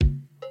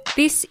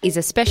This is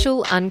a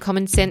special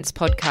Uncommon Sense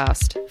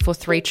podcast for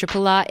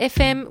 3RRR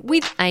FM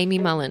with Amy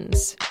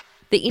Mullins.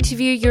 The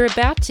interview you're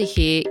about to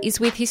hear is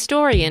with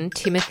historian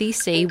Timothy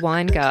C.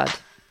 Winegard.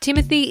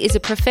 Timothy is a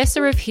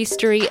professor of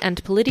history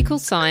and political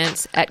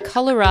science at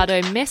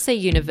Colorado Mesa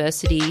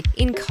University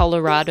in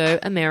Colorado,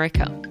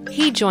 America.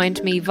 He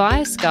joined me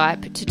via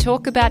Skype to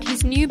talk about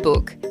his new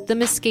book, The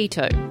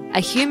Mosquito,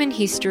 A Human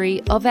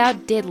History of Our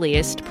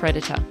Deadliest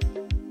Predator.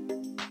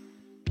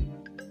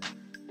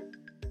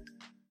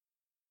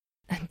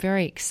 I'm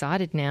very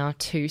excited now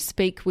to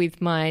speak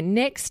with my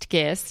next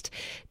guest,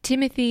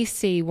 Timothy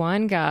C.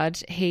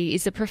 Winegard. He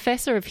is a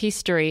professor of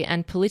history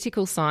and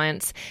political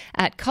science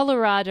at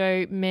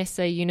Colorado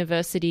Mesa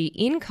University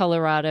in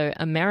Colorado,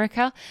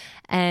 America.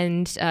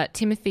 And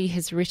Timothy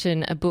has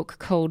written a book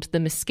called The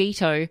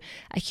Mosquito,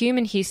 A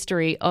Human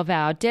History of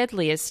Our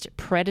Deadliest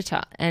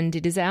Predator, and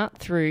it is out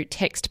through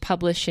Text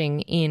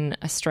Publishing in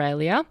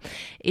Australia.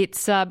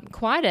 It's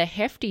quite a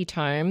hefty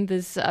tome.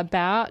 There's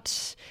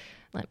about...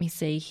 let me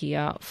see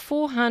here,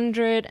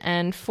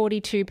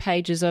 442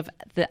 pages of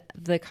the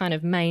kind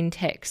of main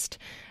text.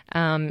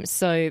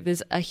 So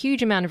there's a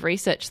huge amount of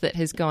research that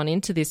has gone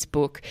into this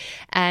book,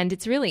 and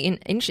it's really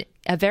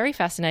a very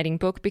fascinating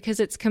book because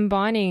it's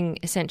combining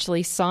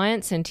essentially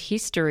science and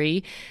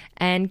history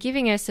and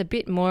giving us a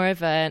bit more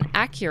of an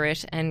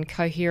accurate and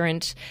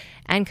coherent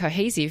and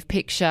cohesive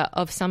picture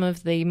of some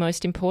of the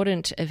most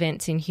important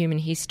events in human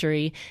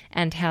history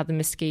and how the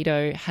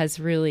mosquito has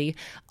really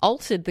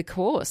altered the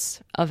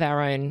course of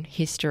our own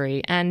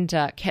history and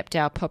kept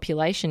our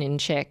population in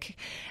check,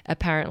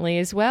 apparently,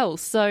 as well.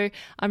 So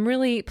I'm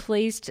really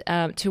pleased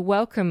to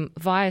welcome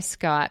via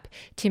Skype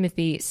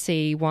Timothy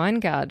C.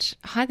 Winegard.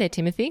 Hi there,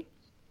 Timothy.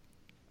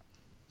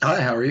 Hi,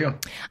 how are you?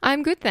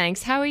 I'm good,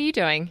 thanks. How are you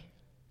doing?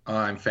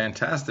 I'm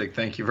fantastic.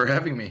 Thank you for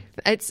having me.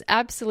 It's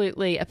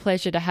absolutely a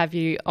pleasure to have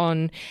you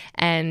on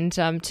and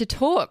to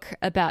talk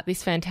about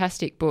this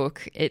fantastic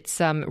book. It's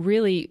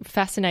really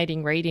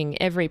fascinating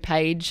reading. Every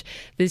page,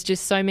 there's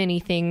just so many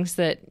things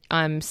that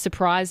I'm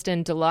surprised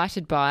and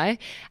delighted by,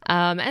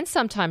 and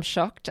sometimes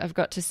shocked, I've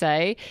got to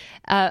say.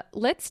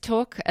 Let's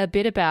talk a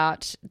bit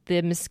about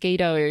the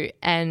mosquito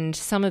and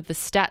some of the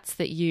stats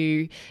that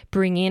you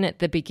bring in at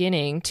the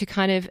beginning to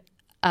kind of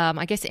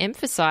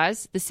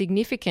emphasize the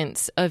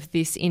significance of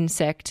this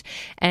insect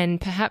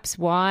and perhaps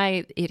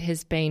why it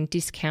has been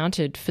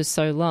discounted for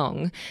so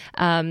long.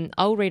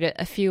 I'll read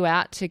a few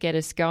out to get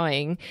us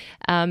going,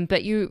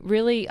 but you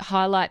really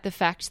highlight the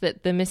fact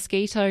that the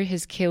mosquito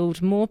has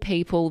killed more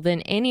people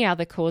than any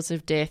other cause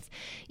of death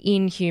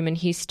in human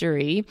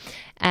history,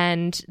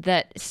 and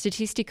that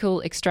statistical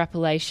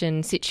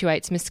extrapolation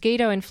situates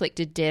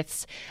mosquito-inflicted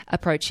deaths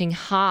approaching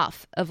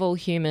half of all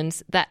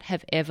humans that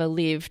have ever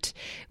lived,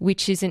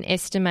 which is an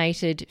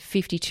estimated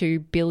 52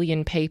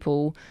 billion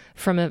people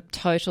from a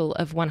total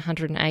of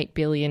 108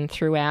 billion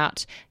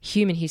throughout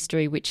human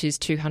history, which is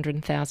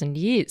 200,000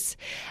 years.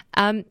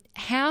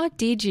 How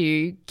did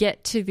you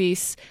get to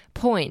this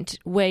point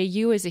where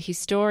you, as a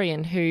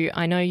historian, who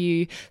I know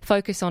you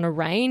focus on a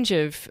range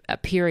of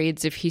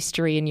periods of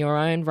history in your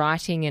own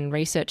writing and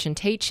research and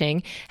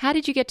teaching, how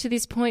did you get to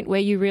this point where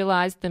you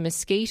realised the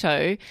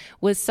mosquito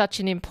was such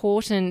an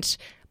important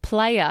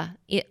player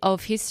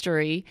of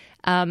history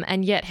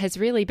and yet has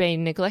really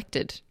been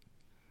neglected?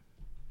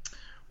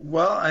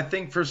 Well, I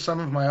think for some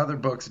of my other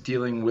books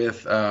dealing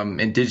with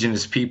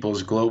indigenous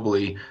peoples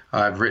globally,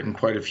 I've written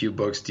quite a few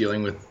books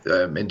dealing with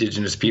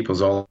indigenous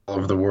peoples all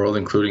over the world,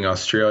 including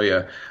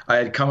Australia. I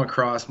had come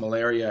across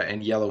malaria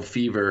and yellow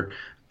fever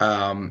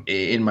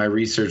in my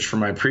research for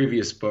my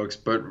previous books,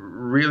 but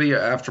really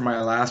after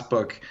my last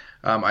book,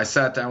 I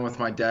sat down with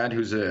my dad,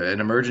 who's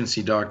an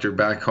emergency doctor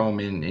back home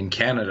in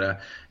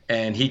Canada,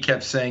 and he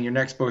kept saying, your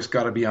next book's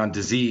got to be on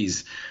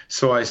disease.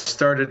 So I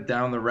started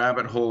down the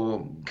rabbit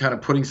hole, kind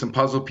of putting some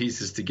puzzle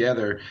pieces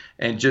together,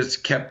 and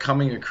just kept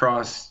coming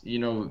across,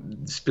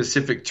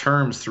 specific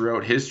terms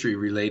throughout history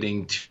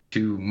relating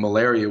to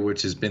malaria,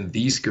 which has been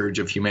the scourge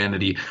of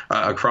humanity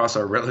across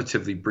our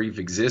relatively brief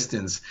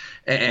existence.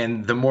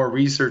 And the more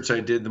research I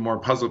did, the more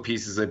puzzle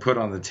pieces I put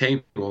on the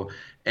table.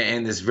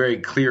 And this very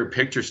clear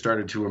picture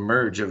started to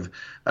emerge of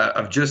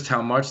just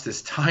how much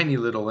this tiny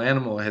little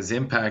animal has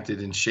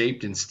impacted and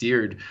shaped and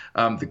steered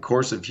the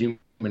course of human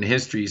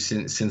history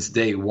since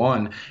day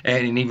one,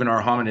 and even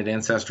our hominid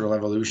ancestral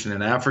evolution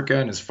in Africa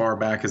and as far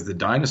back as the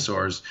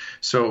dinosaurs.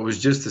 So it was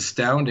just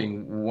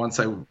astounding once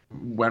I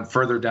went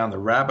further down the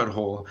rabbit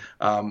hole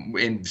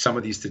in some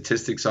of these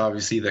statistics,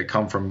 obviously, that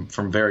come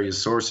from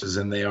various sources,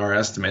 and they are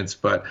estimates,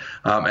 but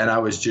and I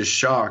was just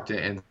shocked.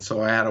 And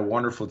so I had a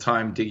wonderful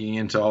time digging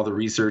into all the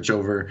research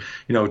over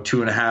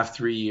 2.5,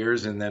 3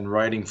 years, and then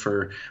writing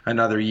for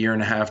another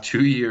 1.5,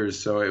 2 years.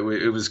 So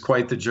it was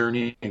quite the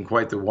journey and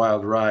quite the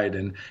wild ride.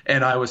 And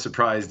I was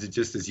surprised,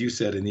 just as you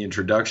said in the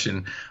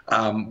introduction,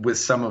 with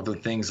some of the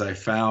things I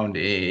found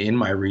in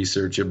my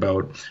research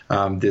about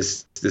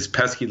this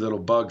pesky little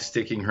bug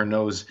sticking her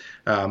nose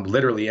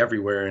literally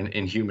everywhere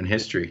in human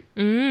history.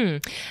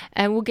 And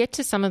we'll get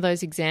to some of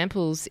those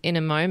examples in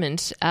a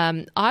moment.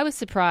 I was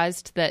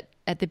surprised that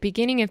at the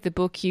beginning of the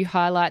book, you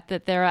highlight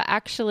that there are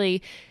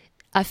actually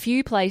a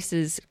few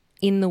places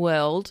in the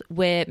world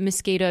where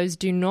mosquitoes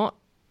do not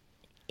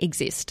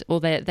exist,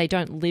 or they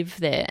don't live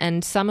there,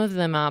 and some of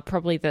them are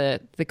probably the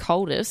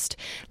coldest,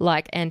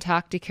 like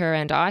Antarctica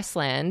and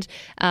Iceland,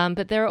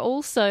 but there are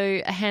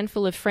also a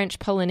handful of French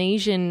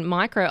Polynesian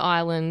micro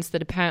islands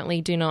that apparently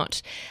do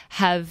not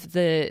have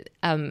the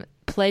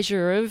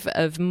pleasure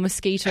of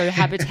mosquito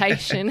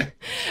habitation.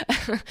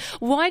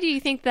 Why do you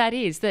think that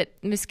is, that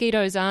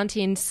mosquitoes aren't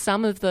in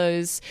some of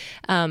those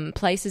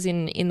places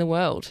in the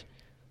world?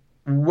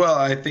 Well,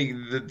 I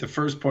think that the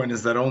first point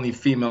is that only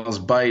females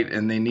bite,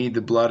 and they need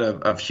the blood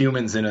of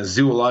humans in a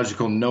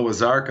zoological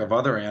Noah's Ark of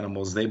other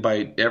animals. They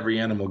bite every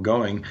animal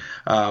going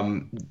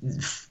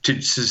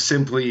to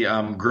simply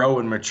grow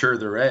and mature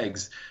their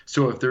eggs.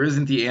 So if there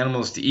isn't the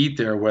animals to eat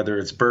there, whether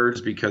it's birds,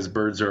 because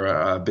birds are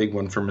a big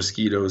one for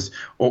mosquitoes,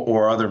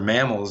 or other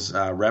mammals,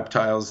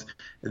 reptiles,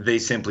 they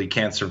simply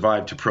can't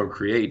survive to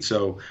procreate.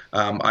 So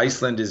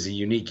Iceland is a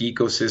unique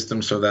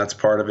ecosystem, so that's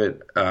part of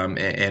it.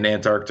 And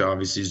Antarctica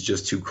obviously is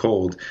just too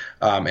cold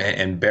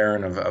and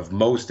barren of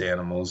most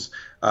animals.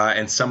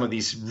 And some of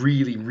these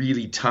really,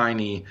 really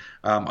tiny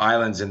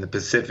islands in the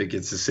Pacific,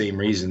 it's the same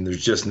reason.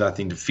 There's just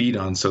nothing to feed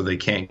on, so they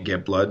can't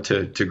get blood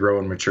to grow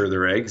and mature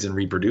their eggs and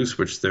reproduce,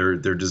 which they're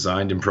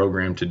designed and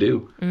programmed to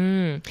do.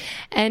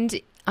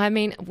 And I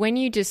mean, when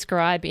you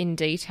describe in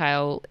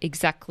detail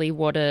exactly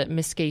what a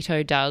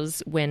mosquito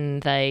does when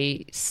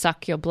they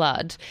suck your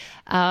blood,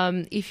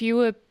 if you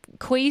were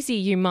queasy,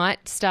 you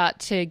might start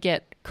to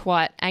get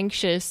quite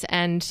anxious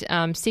and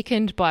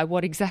sickened by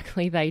what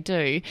exactly they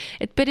do.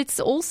 But it's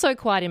also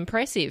quite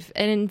impressive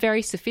and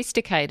very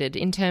sophisticated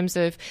in terms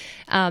of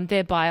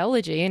their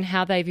biology and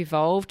how they've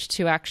evolved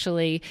to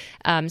actually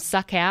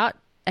suck out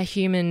a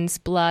human's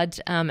blood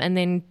and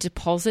then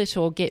deposit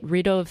or get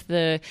rid of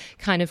the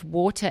kind of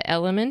water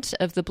element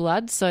of the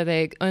blood, so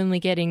they're only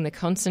getting the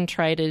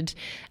concentrated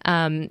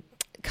kind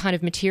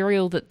of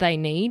material that they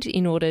need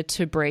in order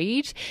to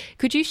breed.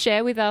 Could you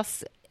share with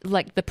us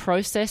like the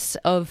process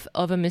of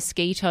a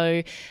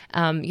mosquito,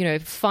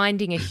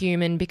 finding a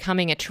human,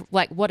 becoming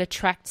what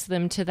attracts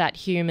them to that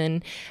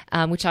human,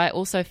 which I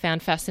also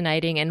found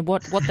fascinating, and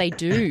what they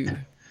do?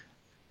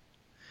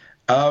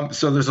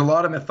 So there's a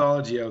lot of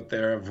mythology out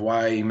there of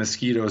why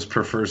mosquitoes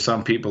prefer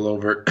some people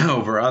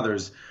over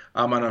others.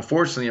 And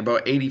unfortunately,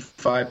 about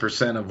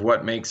 85% of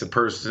what makes a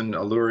person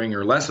alluring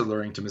or less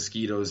alluring to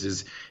mosquitoes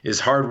is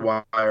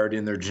hardwired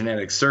in their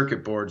genetic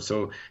circuit board.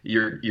 So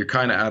you're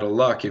kind of out of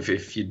luck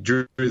if you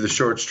drew the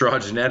short straw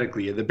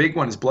genetically. The big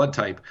one is blood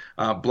type.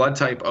 Blood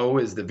type O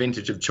is the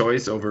vintage of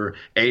choice over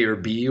A or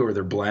B or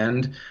their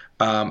blend.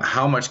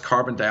 How much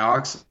carbon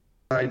dioxide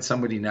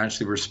somebody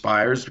naturally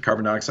respires.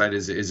 Carbon dioxide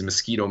is a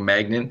mosquito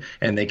magnet,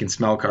 and they can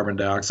smell carbon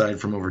dioxide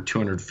from over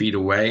 200 feet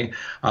away.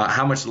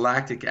 How much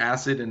lactic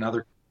acid and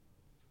other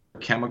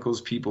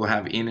chemicals people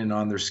have in and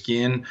on their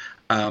skin.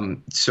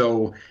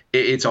 So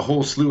it's a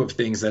whole slew of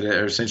things that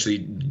are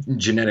essentially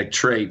genetic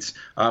traits.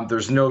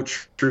 There's no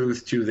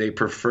truth to they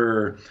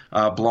prefer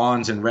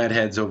blondes and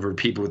redheads over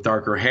people with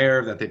darker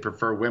hair, that they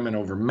prefer women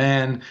over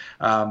men,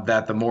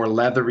 that the more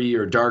leathery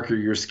or darker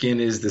your skin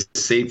is, the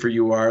safer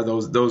you are.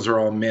 Those are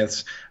all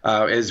myths,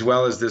 as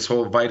well as this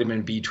whole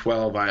vitamin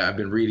B12. I've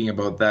been reading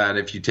about that.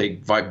 If you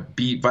take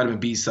vitamin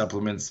B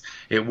supplements,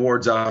 it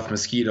wards off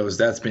mosquitoes.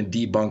 That's been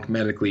debunked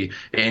medically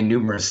in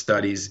numerous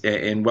studies.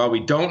 And while we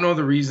don't know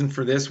the reason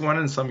for this one,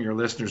 and some of your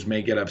listeners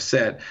may get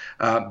upset,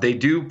 they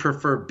do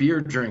prefer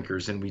beer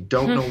drinkers, and we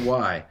don't know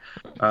why.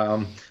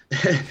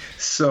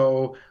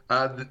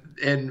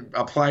 And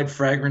applied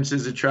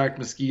fragrances attract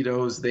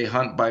mosquitoes. They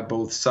hunt by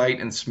both sight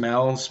and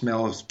smell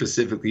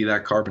specifically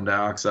that carbon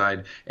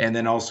dioxide, and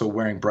then also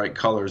wearing bright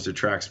colors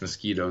attracts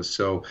mosquitoes.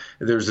 So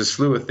there's a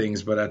slew of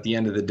things, but at the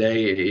end of the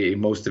day,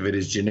 most of it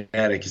is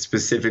genetic,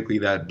 specifically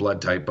that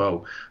blood type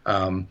O.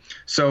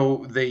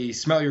 So they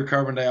smell your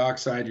carbon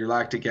dioxide, your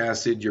lactic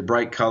acid, your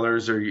bright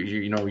colors, or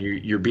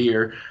your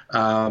beer,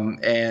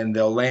 and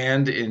they'll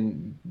land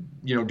and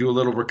do a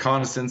little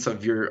reconnaissance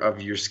of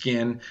your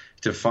skin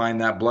to find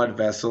that blood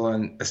vessel.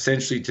 And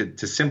essentially,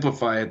 to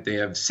simplify it, they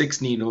have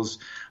 6 needles.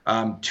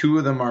 2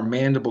 of them are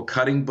mandible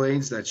cutting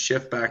blades that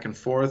shift back and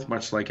forth,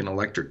 much like an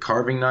electric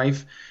carving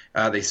knife.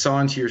 They saw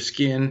into your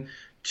skin.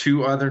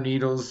 2 other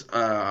needles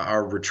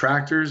are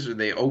retractors.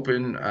 They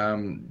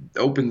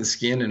open the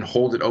skin and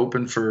hold it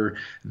open for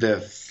the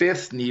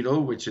 5th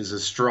needle, which is a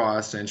straw,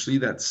 essentially,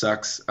 that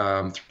sucks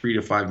 3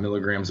 to 5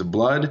 milligrams of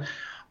blood.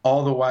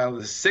 All the while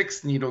the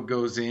 6th needle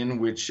goes in,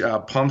 which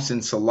pumps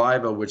in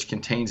saliva, which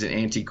contains an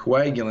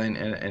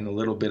anticoagulant and a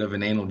little bit of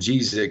an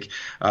analgesic,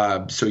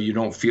 so you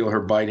don't feel her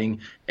biting,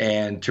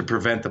 and to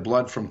prevent the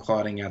blood from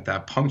clotting at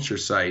that puncture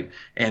site.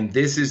 And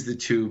this is the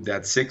tube,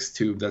 that 6th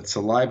tube, that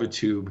saliva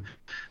tube,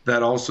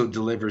 that also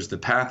delivers the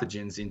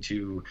pathogens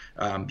into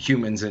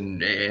humans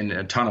and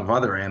a ton of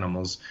other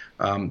animals.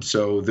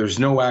 So there's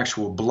no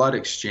actual blood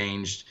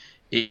exchanged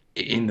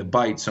in the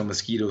bite, so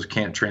mosquitoes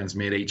can't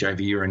transmit HIV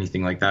or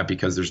anything like that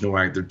because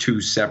they're two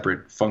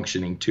separate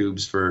functioning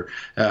tubes for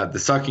the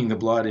sucking the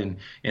blood and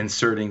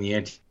inserting the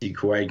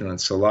anticoagulant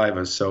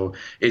saliva. So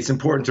it's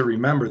important to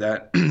remember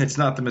that it's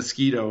not the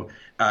mosquito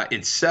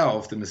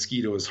itself. The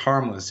mosquito is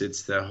harmless.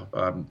 It's the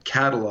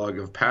catalog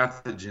of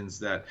pathogens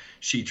that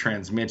she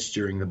transmits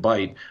during the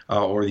bite,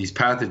 or these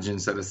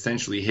pathogens that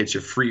essentially hitch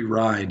a free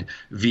ride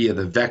via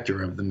the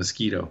vector of the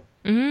mosquito.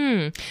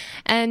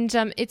 And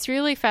it's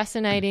really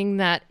fascinating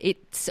that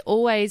it's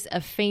always a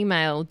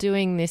female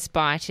doing this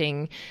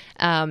biting,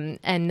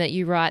 and that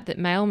you write that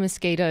male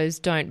mosquitoes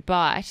don't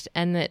bite,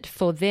 and that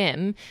for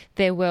them,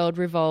 their world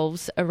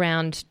revolves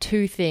around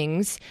two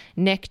things,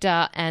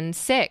 nectar and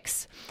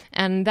sex.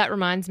 And that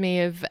reminds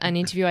me of an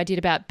interview I did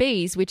about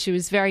bees, which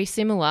was very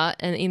similar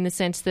in the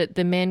sense that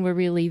the men were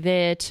really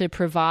there to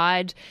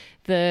provide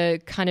the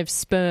kind of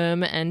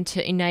sperm and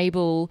to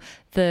enable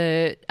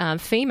the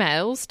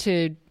females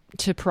to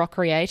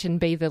procreate and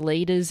be the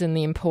leaders and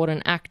the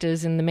important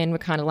actors, and the men were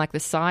kind of like the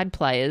side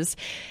players.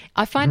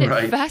 I find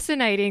it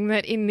fascinating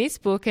that in this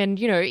book and,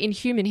 in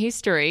human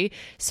history,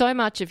 so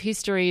much of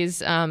history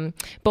is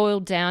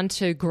boiled down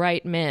to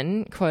great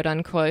men, quote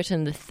unquote,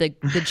 and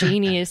the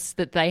genius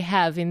that they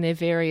have in their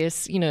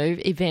various,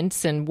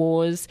 events and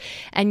wars.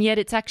 And yet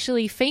it's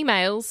actually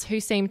females who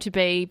seem to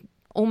be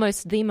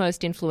almost the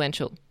most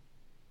influential.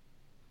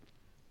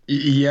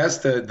 Yes,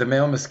 the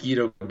male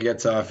mosquito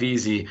gets off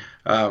easy.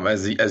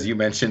 As you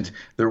mentioned,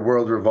 their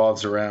world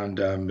revolves around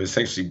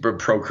essentially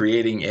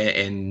procreating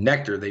and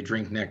nectar. They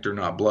drink nectar,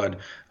 not blood.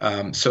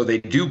 So they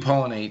do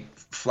pollinate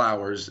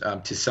flowers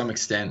to some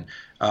extent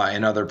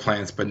and other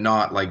plants, but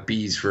not like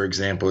bees, for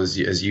example, as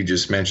you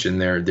just mentioned.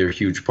 They're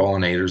huge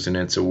pollinators, and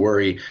it's a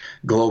worry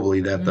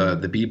globally that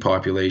the bee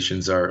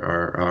populations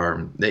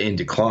are in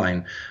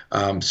decline.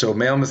 So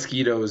male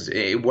mosquitoes.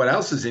 What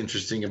else is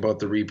interesting about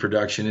the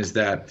reproduction is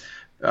that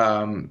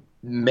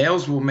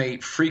males will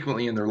mate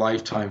frequently in their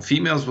lifetime.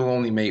 Females will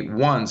only mate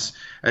once.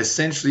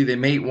 Essentially, they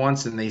mate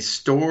once and they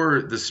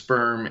store the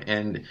sperm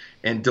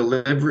and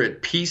deliver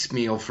it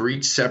piecemeal for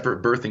each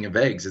separate birthing of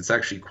eggs. It's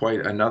actually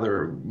quite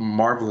another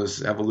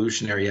marvelous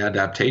evolutionary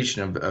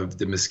adaptation of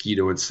the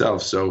mosquito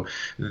itself. So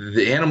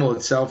the animal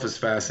itself is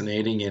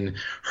fascinating, and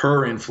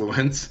her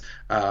influence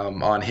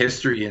on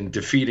history and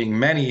defeating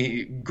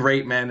many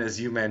great men, as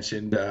you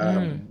mentioned,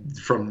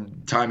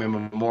 from time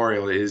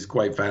immemorial is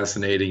quite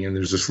fascinating. And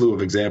there's a slew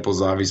of examples,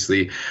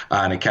 obviously,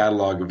 and a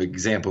catalog of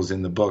examples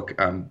in the book,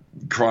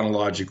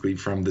 chronologically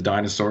from the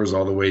dinosaurs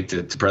all the way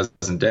to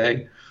present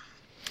day.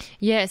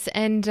 Yes,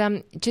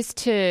 and just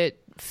to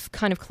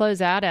kind of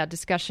close out our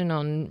discussion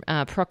on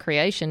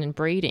procreation and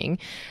breeding,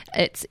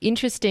 it's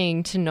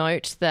interesting to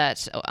note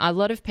that a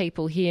lot of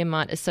people here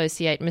might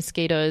associate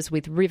mosquitoes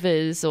with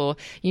rivers or,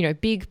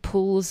 big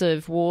pools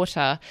of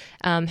water.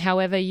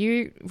 However,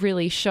 you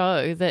really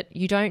show that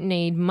you don't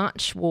need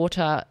much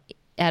water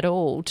at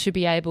all to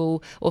be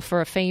able, or for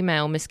a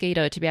female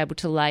mosquito to be able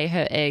to lay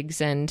her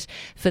eggs and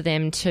for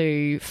them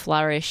to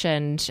flourish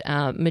and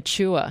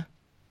mature.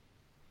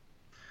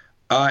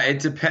 It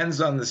depends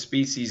on the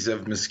species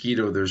of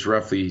mosquito. There's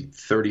roughly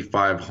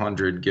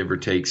 3,500, give or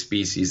take,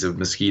 species of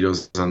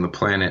mosquitoes on the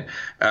planet.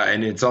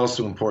 And it's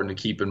also important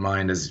to keep in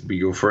mind as we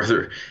go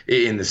further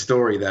in the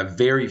story that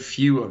very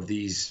few of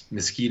these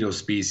mosquito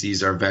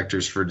species are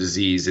vectors for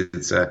disease.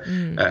 It's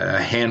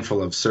a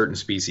handful of certain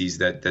species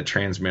that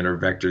transmit or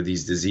vector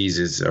these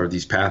diseases or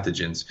these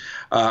pathogens.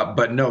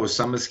 But no,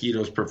 some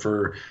mosquitoes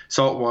prefer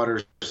salt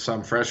water,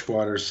 some fresh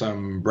water,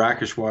 some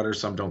brackish water,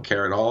 some don't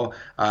care at all.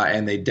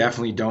 And they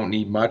definitely don't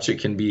need much. It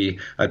can be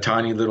a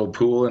tiny little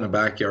pool in a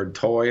backyard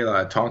toy,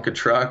 a Tonka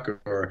truck,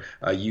 or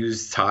a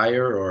used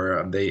tire,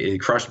 or a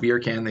crushed beer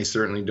can. They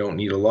certainly don't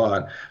need a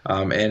lot.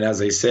 And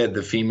as I said,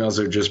 the females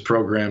are just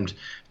programmed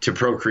to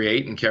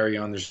procreate and carry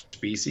on their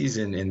species,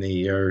 and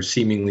they are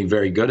seemingly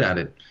very good at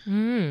it.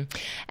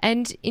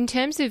 And in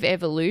terms of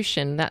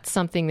evolution, that's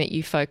something that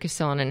you focus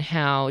on and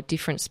how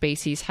different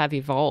species have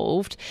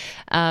evolved.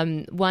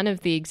 One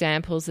of the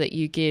examples that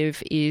you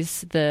give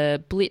is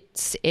the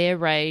Blitz air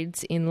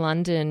raids in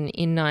London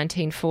in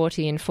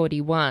 1940 and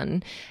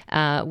 41,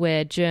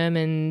 where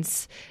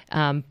Germans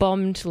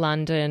bombed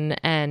London,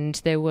 and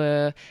there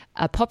were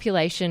a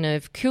population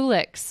of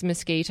Culex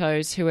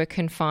mosquitoes who were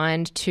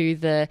confined to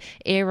the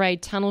air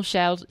raid tunnel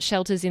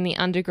shelters in the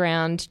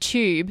underground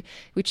tube,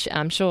 which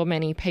I'm sure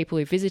many people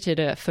who visited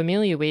are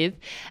familiar with.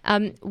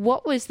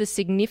 What was the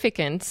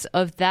significance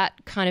of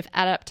that kind of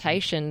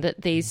adaptation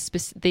that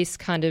this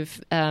kind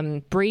of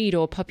breed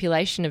or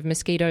population of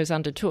mosquitoes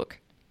undertook?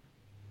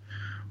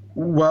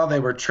 Well, they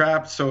were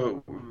trapped,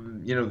 so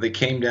they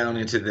came down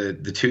into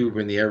the tube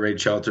and the air raid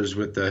shelters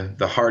with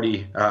the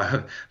hardy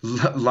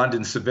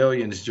London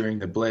civilians during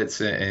the Blitz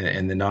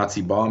and the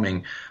Nazi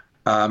bombing.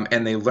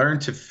 And they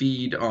learned to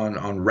feed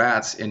on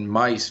rats and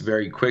mice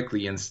very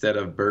quickly instead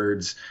of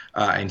birds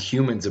and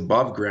humans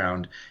above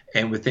ground.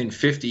 And within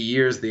 50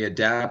 years, they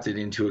adapted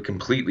into a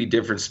completely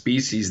different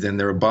species than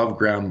their above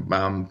ground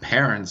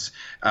parents.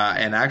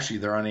 And actually,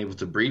 they're unable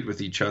to breed with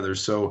each other.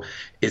 So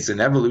it's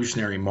an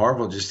evolutionary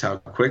marvel just how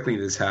quickly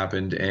this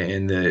happened.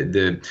 And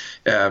the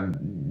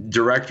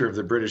director of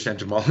the British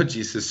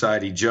Entomology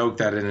Society joked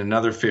that in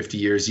another 50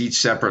 years, each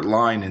separate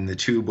line in the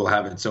tube will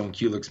have its own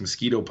Culex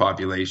mosquito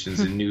populations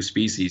and new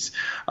species.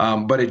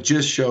 But it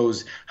just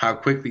shows how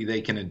quickly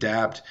they can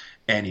adapt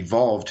and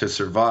evolve to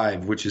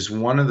survive, which is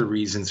one of the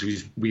reasons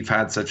we've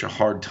had such a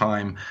hard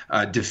time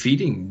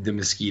defeating the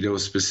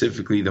mosquitoes,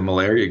 specifically the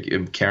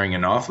malaria-carrying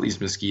Anopheles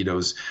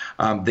mosquitoes.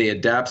 They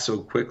adapt so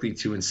quickly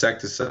to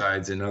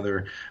insecticides and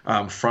other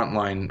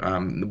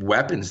frontline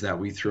weapons that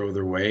we throw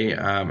their way,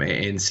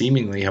 and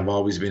seemingly have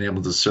always been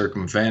able to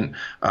circumvent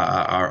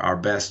our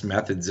best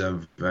methods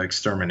of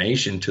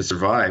extermination to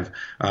survive.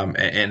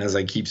 And as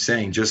I keep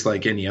saying, just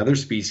like any other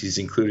species,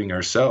 including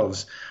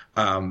ourselves,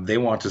 they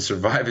want to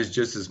survive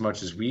just as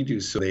much as we do,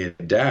 so they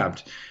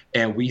adapt.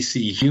 And we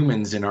see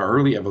humans in our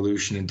early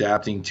evolution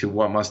adapting to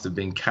what must have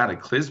been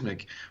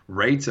cataclysmic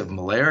rates of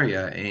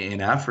malaria in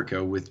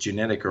Africa with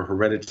genetic or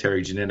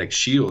hereditary genetic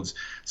shields,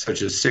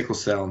 such as sickle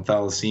cell and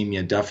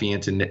thalassemia, Duffy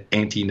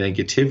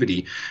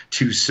anti-negativity,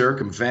 to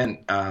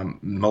circumvent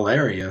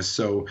malaria.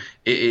 So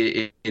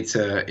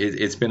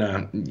it's been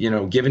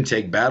a give and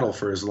take battle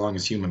for as long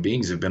as human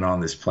beings have been on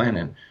this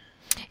planet.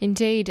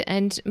 Indeed,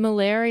 and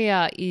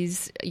malaria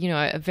is,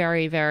 a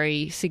very,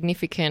 very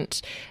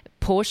significant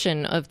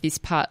portion of this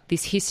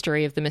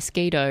history of the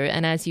mosquito.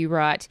 And as you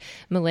write,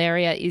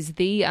 malaria is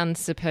the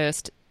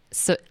unsurpassed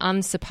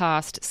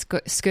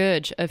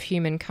scourge of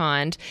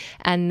humankind,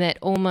 and that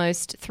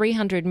almost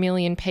 300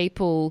 million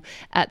people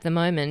at the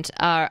moment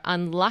are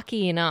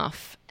unlucky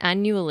enough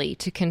annually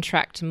to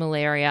contract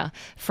malaria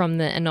from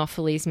the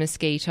Anopheles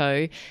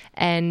mosquito.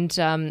 And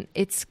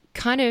it's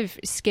kind of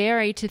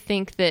scary to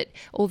think that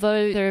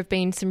although there have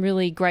been some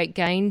really great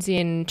gains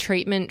in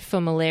treatment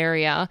for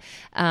malaria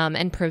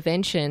and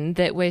prevention,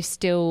 that we're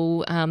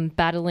still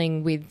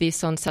battling with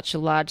this on such a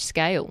large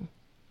scale.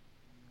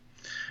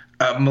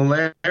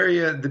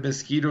 Malaria, the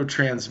mosquito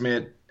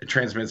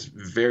transmits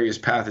various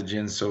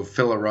pathogens. So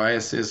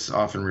filariasis,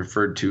 often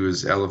referred to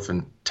as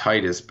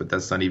elephantitis, but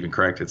that's not even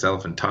correct. It's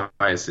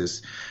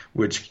elephantiasis,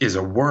 which is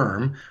a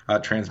worm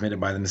transmitted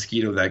by the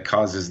mosquito that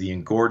causes the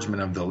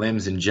engorgement of the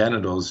limbs and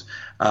genitals.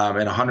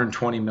 And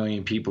 120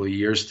 million people a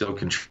year still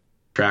contract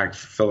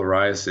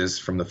filariasis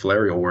from the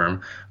filarial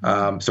worm.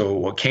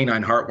 So a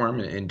canine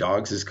heartworm in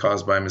dogs is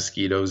caused by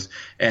mosquitoes.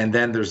 And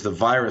then there's the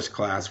virus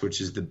class,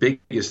 which is the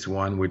biggest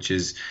one, which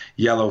is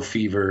yellow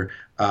fever,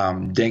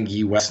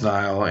 dengue, West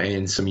Nile,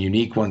 and some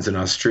unique ones in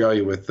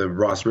Australia with the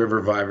Ross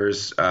River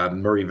virus,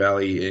 Murray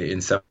Valley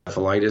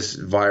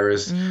encephalitis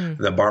virus,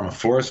 the Barma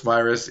Forest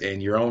virus,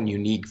 and your own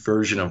unique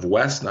version of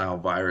West Nile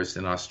virus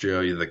in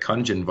Australia, the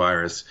Kunjun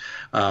virus.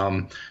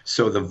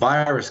 So the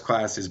virus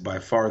class is by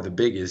far the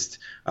biggest.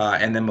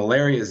 And then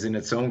malaria is in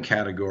its own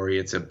category.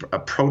 It's a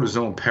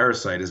protozoan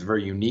parasite. It's a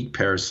very unique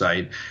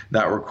parasite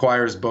that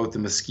requires both the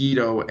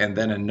mosquito and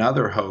then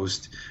another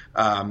host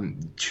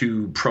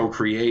to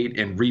procreate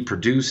and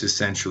reproduce,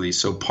 essentially.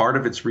 So part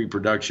of its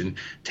reproduction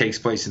takes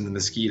place in the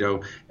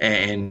mosquito,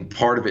 and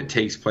part of it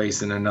takes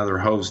place in another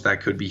host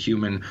that could be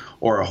human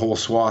or a whole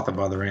swath of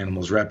other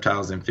animals,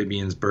 reptiles,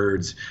 amphibians,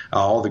 birds.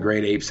 All the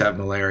great apes have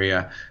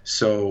malaria.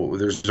 So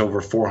there's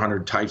over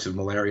 400 types of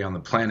malaria on the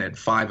planet,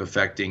 5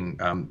 affecting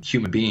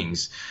human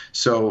beings.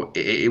 So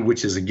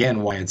which is,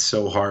 again, why it's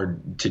so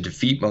hard to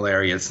defeat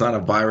malaria. It's not a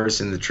virus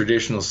in the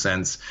traditional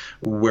sense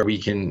where we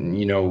can,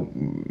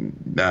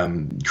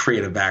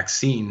 create a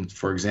vaccine.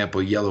 For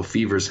example, yellow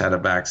fever's had a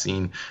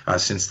vaccine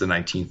since the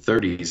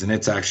 1930s, and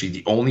it's actually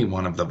the only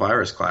one of the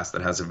virus class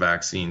that has a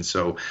vaccine.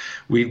 So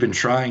we've been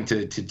trying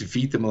to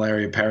defeat the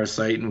malaria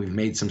parasite, and we've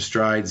made some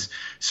strides,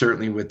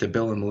 certainly with the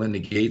Bill and Melinda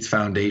Gates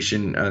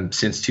Foundation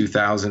since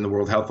 2000, the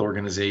World Health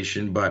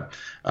Organization, but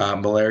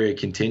malaria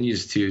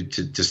continues to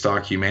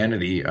stalk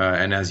humanity.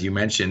 And as you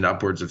mentioned,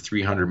 upwards of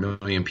 300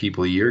 million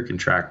people a year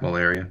contract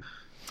malaria.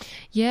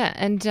 Yeah,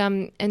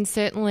 and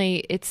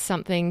certainly it's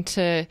something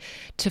to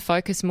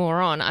focus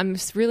more on. I'm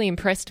really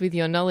impressed with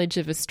your knowledge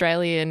of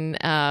Australian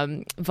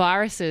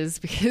viruses,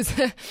 because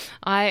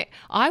I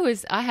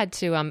had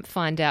to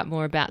find out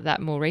more about that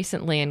more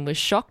recently, and was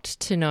shocked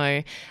to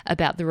know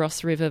about the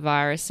Ross River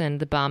virus and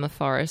the Barma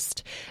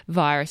Forest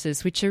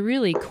viruses, which are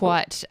really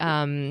quite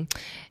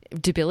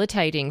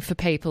debilitating for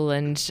people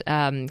and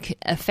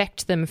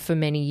affect them for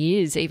many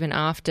years, even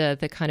after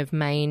the kind of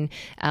main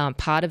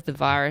part of the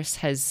virus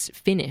has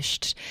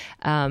finished.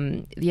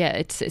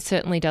 It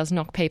certainly does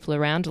knock people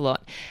around a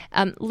lot.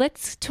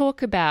 Let's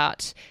talk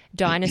about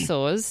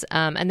dinosaurs,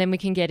 and then we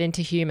can get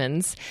into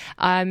humans.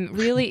 I'm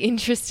really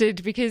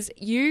interested because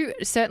you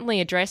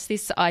certainly address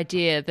this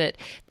idea that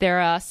there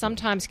are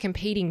sometimes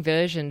competing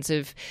versions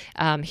of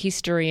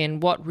history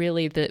and what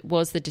really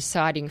was the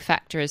deciding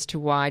factor as to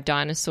why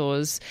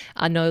dinosaurs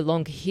are no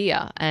longer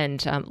here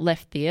and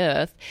left the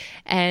earth.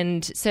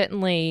 And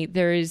certainly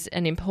there is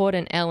an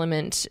important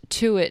element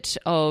to it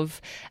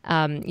of,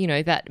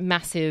 that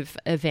massive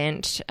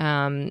event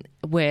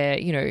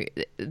where,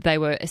 they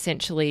were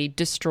essentially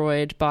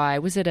destroyed by,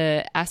 was it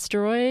an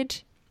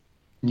asteroid?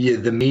 Yeah,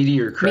 the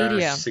meteor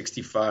crashed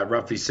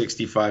roughly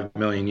 65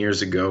 million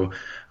years ago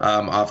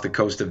off the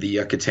coast of the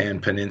Yucatan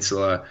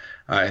Peninsula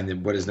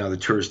and what is now the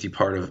touristy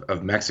part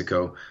of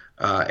Mexico.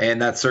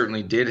 And that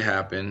certainly did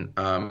happen.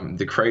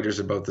 The crater's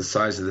about the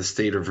size of the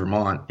state of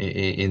Vermont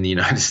in the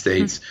United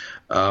States.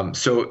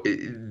 So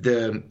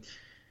the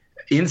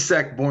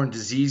insect-borne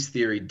disease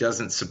theory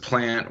doesn't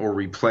supplant or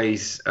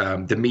replace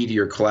the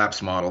meteor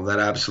collapse model. That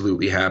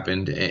absolutely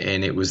happened,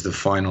 and it was the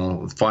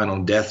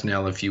final death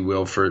knell, if you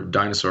will, for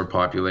dinosaur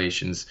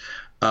populations.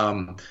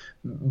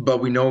 But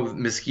we know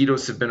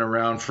mosquitoes have been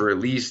around for at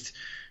least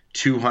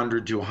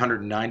 200 to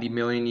 190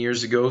 million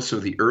years ago, so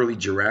the early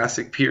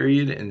Jurassic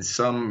period, and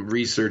some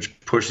research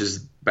pushes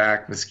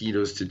back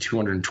mosquitoes to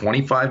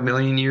 225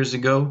 million years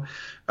ago.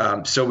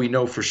 So we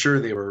know for sure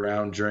they were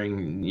around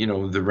during,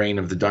 the reign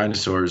of the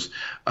dinosaurs.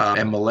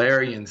 And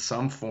malaria in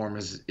some form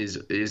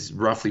is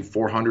roughly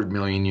 400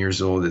 million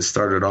years old. It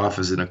started off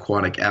as an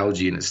aquatic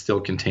algae, and it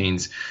still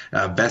contains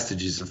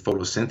vestiges of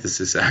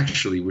photosynthesis,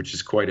 actually, which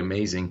is quite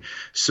amazing.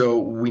 So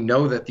we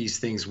know that these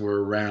things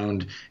were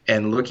around,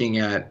 and looking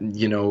at,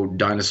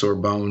 dinosaur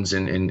bones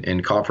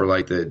and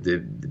coprolite,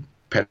 the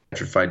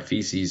petrified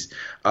feces,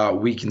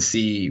 we can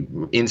see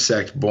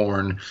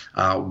insect-borne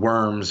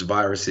worms,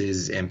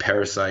 viruses, and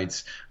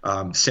parasites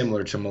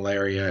similar to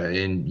malaria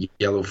and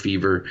yellow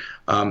fever.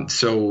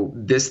 So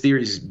this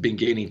theory's been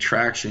gaining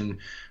traction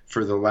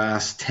for the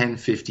last 10,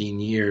 15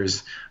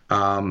 years.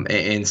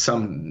 And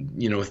some,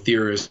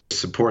 theorists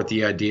support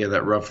the idea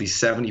that roughly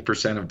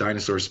 70% of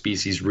dinosaur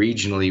species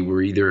regionally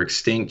were either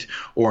extinct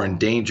or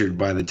endangered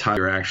by the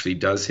time it actually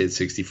does hit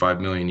 65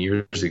 million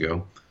years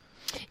ago.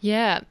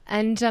 Yeah,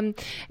 and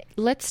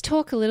let's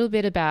talk a little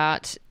bit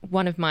about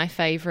one of my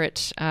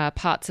favourite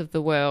parts of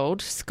the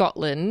world,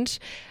 Scotland.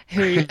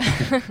 Who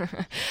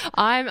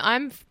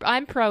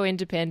I'm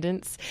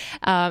pro-independence.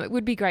 It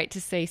would be great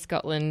to see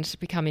Scotland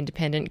become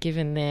independent,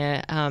 given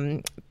their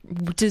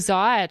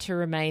desire to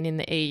remain in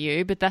the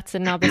EU, but that's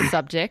another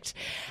subject.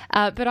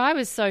 But I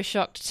was so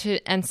shocked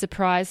and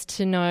surprised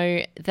to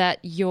know that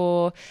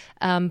your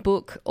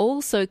book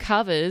also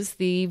covers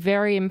the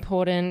very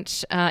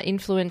important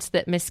influence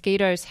that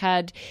mosquitoes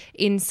had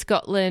in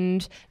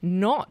Scotland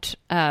not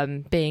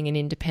being an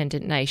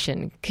independent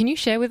nation. Can you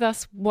share with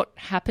us what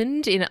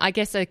happened in, I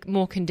guess, a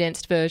more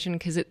condensed version,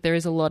 because there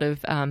is a lot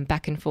of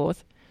back and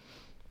forth?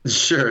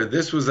 Sure.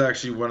 This was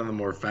actually one of the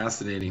more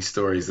fascinating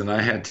stories, and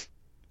I had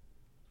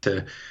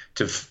to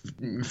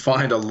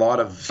find a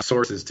lot of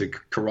sources to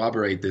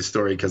corroborate this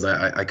story, because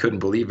I couldn't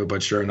believe it,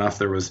 but sure enough,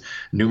 there was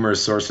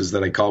numerous sources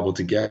that I cobbled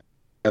together.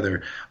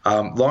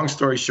 Long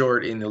story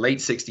short, in the late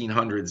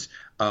 1600s,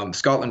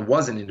 Scotland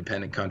was an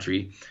independent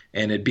country,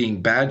 and it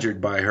being badgered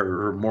by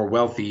her more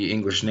wealthy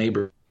English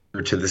neighbor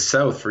to the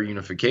south for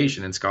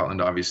unification, and Scotland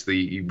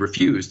obviously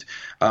refused.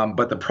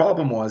 But the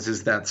problem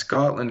is that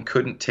Scotland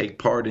couldn't take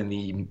part in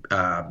the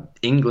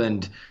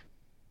England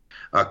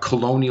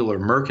colonial or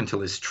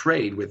mercantilist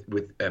trade with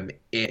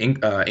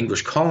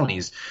English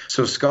colonies.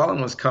 So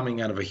Scotland was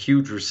coming out of a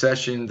huge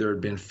recession. There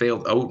had been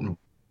failed oat and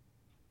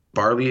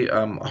barley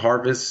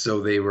harvests,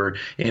 so they were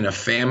in a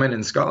famine,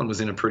 and Scotland was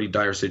in a pretty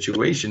dire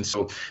situation.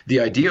 So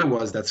the idea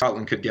was that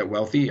Scotland could get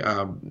wealthy,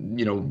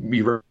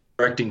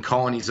 erecting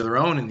colonies of their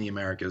own in the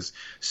Americas.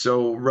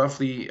 So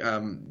roughly,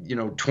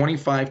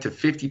 25 to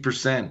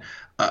 50%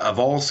 of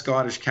all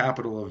Scottish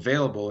capital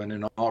available in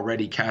an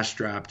already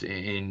cash-strapped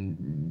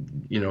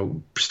and,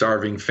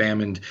 starving,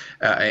 famined,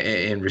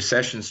 and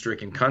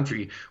recession-stricken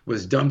country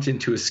was dumped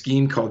into a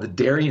scheme called the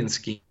Darien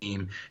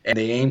Scheme, and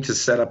they aimed to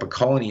set up a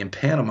colony in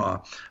Panama.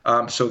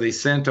 So they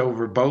sent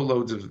over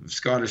boatloads of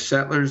Scottish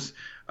settlers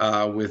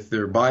with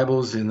their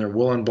Bibles and their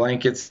woolen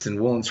blankets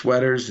and woolen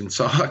sweaters and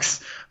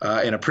socks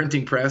and a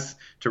printing press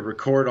to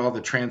record all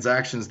the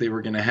transactions they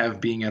were going to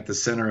have, being at the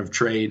center of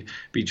trade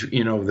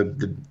between,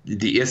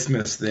 the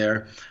isthmus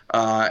there.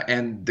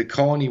 And the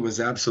colony was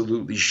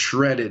absolutely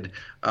shredded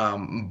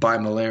by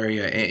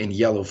malaria and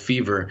yellow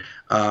fever,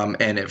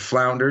 and it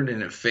floundered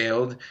and it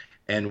failed.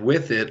 And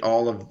with it,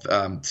 all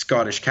of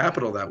Scottish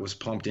capital that was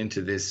pumped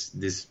into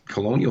this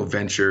colonial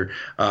venture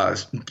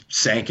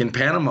sank in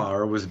Panama,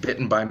 or was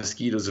bitten by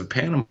mosquitoes of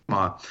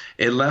Panama.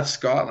 It left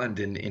Scotland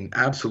in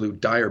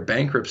absolute dire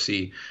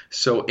bankruptcy.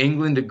 So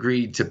England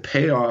agreed to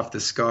pay off the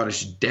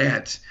Scottish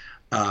debt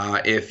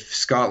if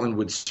Scotland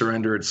would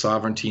surrender its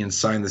sovereignty and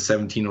sign the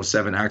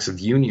 1707 Acts of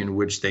Union,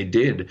 which they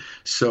did.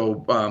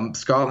 So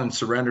Scotland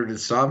surrendered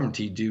its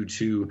sovereignty due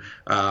to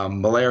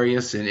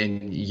malarious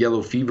and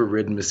yellow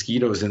fever-ridden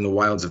mosquitoes in the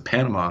wilds of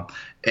Panama.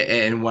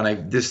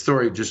 And this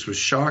story just was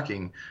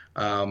shocking.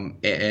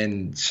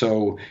 And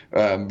so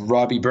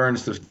Robbie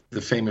Burns,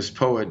 the famous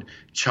poet,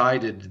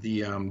 chided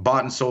the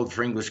bought and sold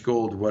for English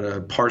gold, what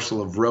a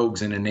parcel of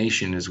rogues in a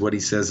nation, is what he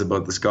says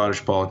about the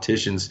Scottish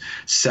politicians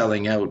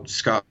selling out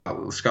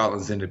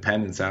Scotland's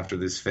independence after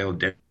this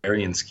failed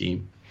Darien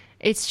scheme.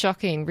 It's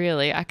shocking,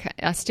 really.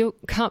 I still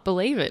can't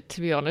believe it,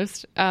 to be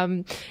honest.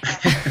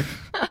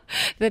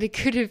 That it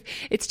could have,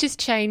 it's just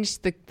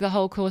changed the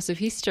whole course of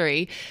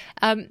history.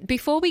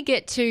 Before we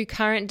get to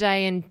current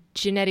day and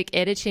genetic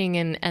editing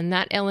and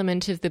that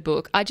element of the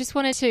book, I just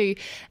wanted to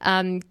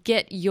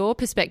get your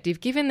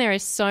perspective. Given there are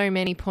so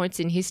many points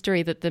in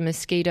history that the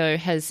mosquito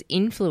has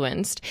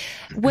influenced,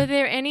 were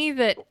there any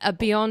that are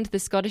beyond the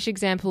Scottish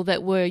example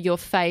that were your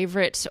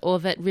favourite or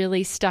that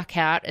really stuck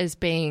out as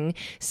being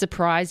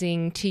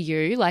surprising to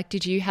you? Like,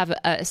 did you have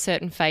a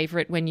certain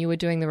favourite when you were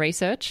doing the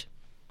research?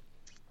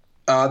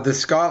 The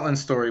Scotland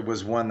story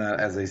was one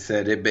that, as I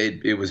said,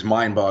 it was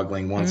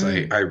mind-boggling once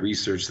I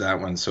researched that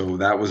one. So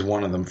that was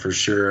one of them for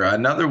sure.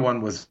 Another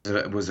one was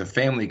a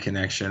family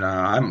connection.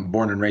 I'm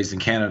born and raised in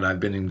Canada. I've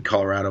been in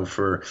Colorado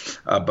for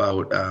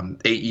about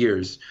 8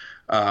 years.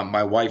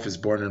 My wife is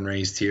born and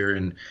raised here,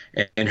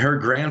 and her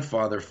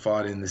grandfather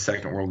fought in the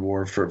Second World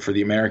War for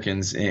the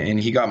Americans, and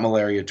he got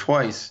malaria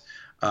twice.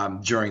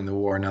 During the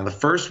war. Now, the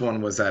first one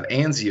was at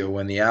Anzio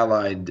when the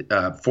Allied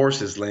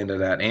forces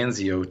landed at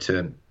Anzio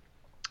to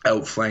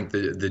outflank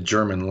the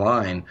German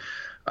line.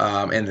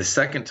 And the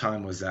second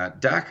time was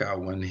at Dachau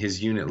when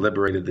his unit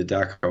liberated the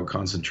Dachau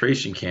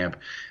concentration camp.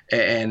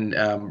 And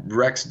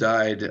Rex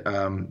died,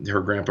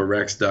 her grandpa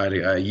Rex died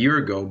a year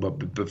ago,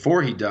 but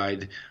before he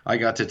died, I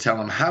got to tell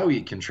him how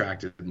he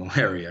contracted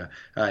malaria.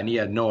 And he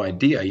had no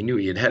idea. He knew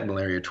he had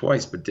malaria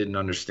twice, but didn't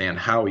understand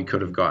how he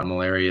could have gotten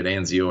malaria at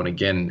Anzio and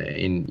again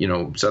in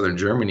southern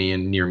Germany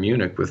and near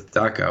Munich with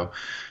Dachau.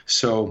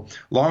 So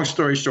long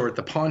story short,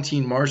 the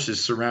Pontine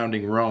marshes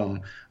surrounding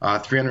Rome,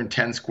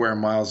 310 square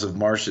miles of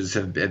marshes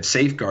have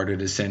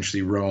safeguarded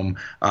essentially Rome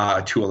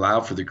to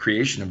allow for the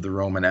creation of the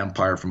Roman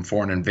Empire from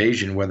foreign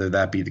invasion, whether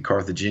that be the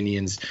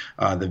Carthaginians,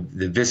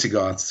 the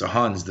Visigoths, the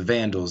Huns, the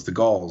Vandals, the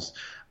Gauls.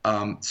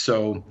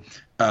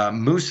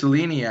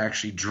 Mussolini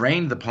actually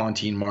drained the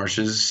Pontine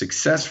marshes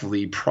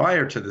successfully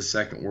prior to the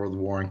Second World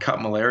War and cut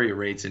malaria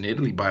rates in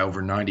Italy by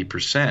over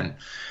 90%.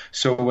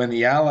 So when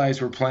the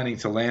Allies were planning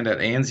to land at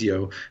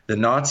Anzio, the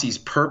Nazis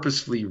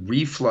purposefully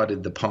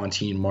reflooded the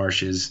Pontine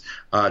marshes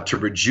to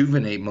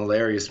rejuvenate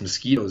malarious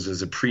mosquitoes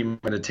as a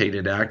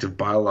premeditated act of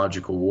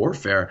biological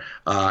warfare.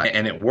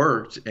 And it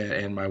worked.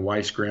 And my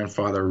wife's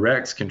grandfather,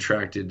 Rex,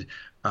 contracted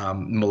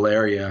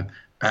malaria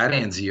at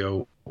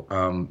Anzio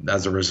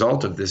as a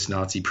result of this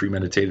Nazi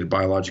premeditated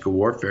biological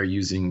warfare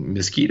using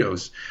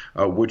mosquitoes,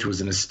 which was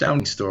an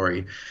astounding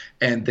story.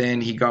 And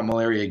then he got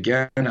malaria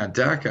again at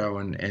Dachau,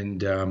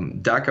 and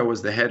Dachau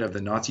was the head of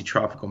the Nazi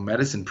tropical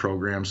medicine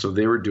program, so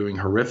they were doing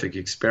horrific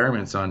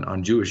experiments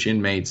on Jewish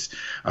inmates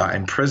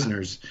and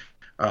prisoners,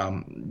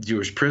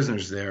 Jewish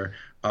prisoners there.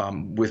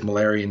 With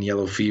malaria and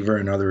yellow fever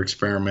and other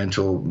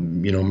experimental,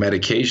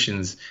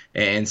 medications.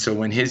 And so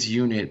when his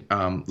unit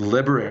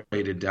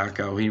liberated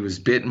Dachau, he was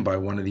bitten by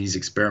one of these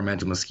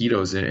experimental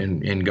mosquitoes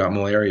and got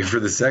malaria for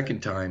the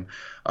second time.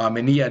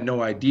 And he had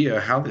no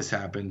idea how this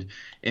happened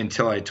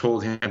until I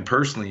told him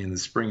personally in the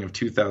spring of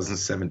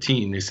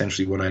 2017,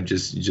 essentially what I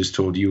just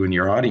told you and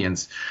your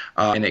audience.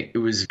 And it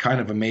was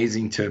kind of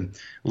amazing to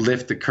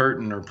lift the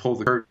curtain or pull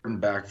the curtain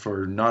back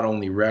for not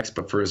only Rex,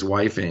 but for his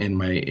wife and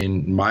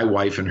my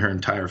wife and her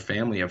entire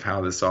family of how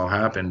this all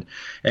happened.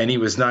 And he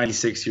was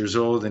 96 years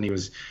old, and he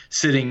was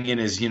sitting in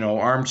his,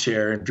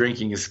 armchair and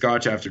drinking his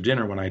scotch after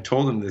dinner when I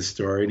told him this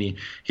story. And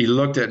he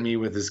looked at me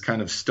with this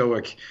kind of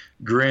stoic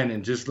grin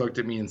and just looked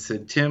at me and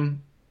said,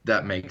 "Tim,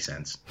 that makes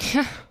sense."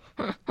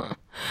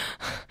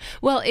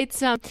 Well,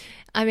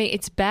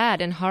 it's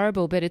bad and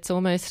horrible, but it's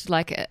almost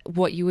like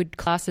what you would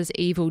class as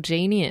evil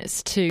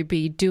genius to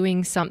be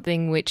doing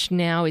something which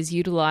now is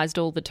utilized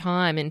all the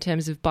time in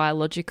terms of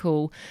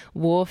biological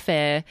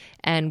warfare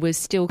and was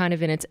still kind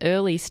of in its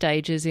early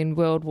stages in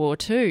World War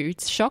II.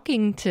 It's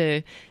shocking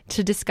to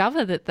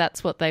discover that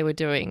that's what they were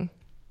doing.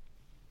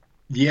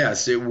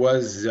 Yes, it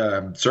was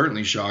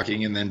certainly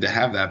shocking. And then to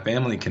have that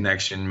family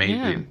connection made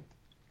it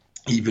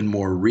even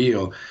more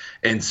real.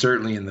 And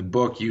certainly in the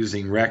book,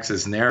 using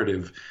Rex's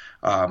narrative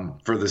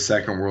for the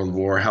Second World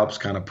War helps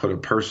kind of put a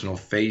personal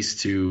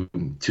face to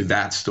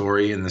that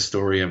story and the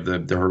story of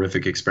the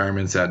horrific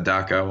experiments at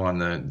Dachau on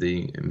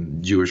the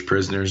Jewish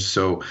prisoners.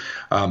 So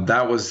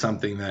that was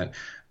something that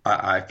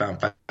I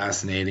found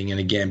fascinating. And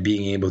again,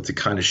 being able to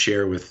kind of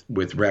share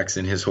with Rex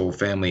and his whole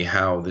family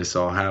how this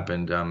all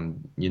happened,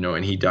 and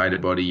he died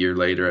about a year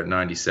later at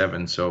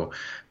 97. So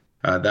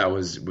that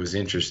was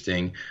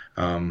interesting,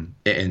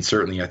 and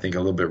certainly I think a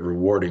little bit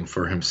rewarding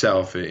for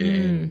himself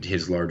and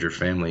his larger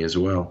family as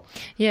well.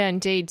 Yeah,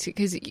 indeed,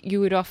 because you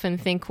would often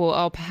think,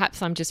 well,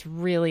 perhaps I'm just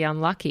really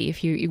unlucky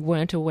if you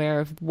weren't aware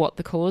of what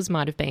the cause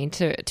might have been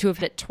to have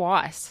hit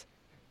twice.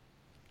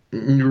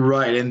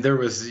 Right, and there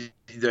was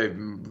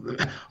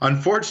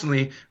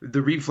Unfortunately, the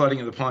reflooding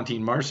of the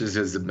Pontine marshes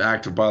as an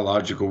act of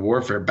biological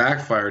warfare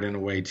backfired in a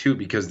way too,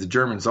 because the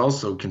Germans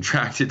also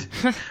contracted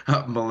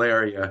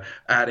malaria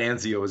at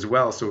Anzio as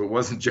well. So it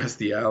wasn't just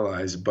the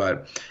Allies,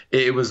 but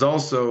it was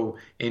also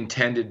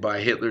intended by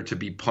Hitler to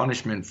be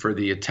punishment for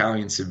the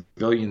Italian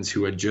civilians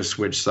who had just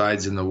switched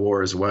sides in the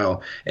war as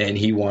well, and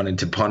he wanted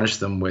to punish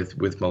them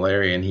with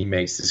malaria, and he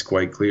makes this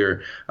quite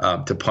clear,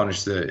 to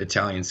punish the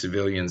Italian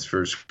civilians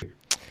for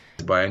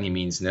by any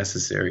means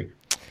necessary.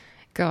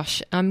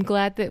 Gosh, I'm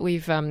glad that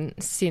we've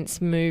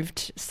since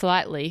moved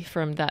slightly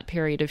from that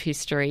period of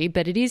history,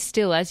 but it is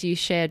still, as you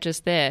shared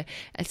just there,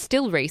 it's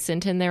still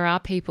recent, and there are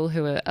people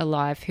who are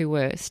alive who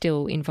were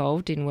still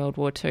involved in World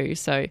War II.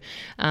 So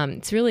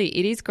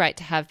it is great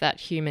to have that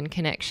human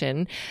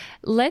connection.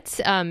 Let's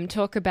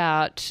talk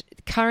about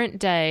current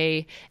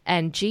day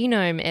and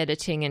genome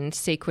editing and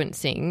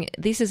sequencing.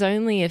 This is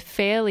only a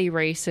fairly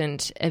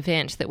recent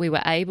event that we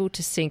were able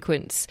to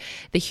sequence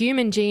the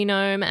human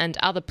genome and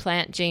other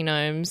plant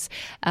genomes.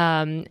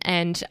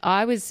 And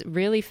I was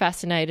really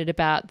fascinated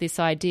about this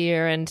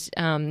idea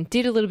and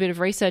did a little bit of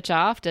research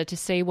after to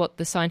see what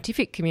the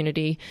scientific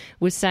community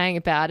was saying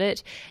about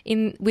it.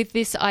 With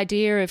this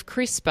idea of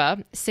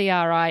CRISPR,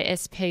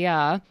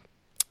 CRISPR,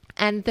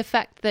 and the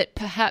fact that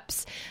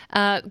perhaps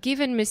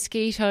given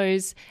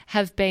mosquitoes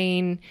have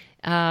been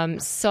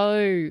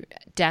so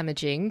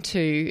damaging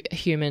to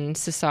human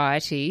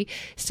society,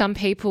 some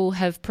people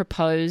have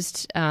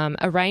proposed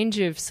a range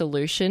of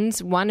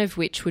solutions, one of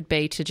which would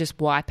be to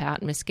just wipe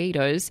out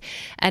mosquitoes,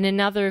 and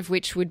another of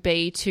which would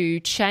be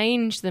to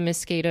change the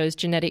mosquito's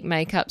genetic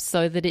makeup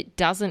so that it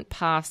doesn't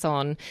pass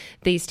on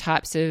these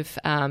types of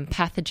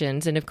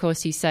pathogens. And of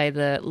course, you say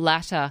the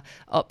latter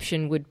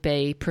option would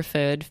be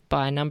preferred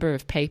by a number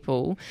of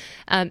people.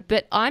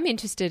 But I'm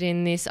interested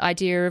in this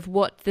idea of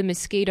what the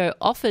mosquito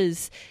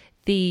offers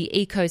the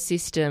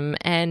ecosystem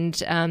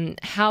and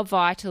how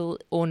vital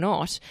or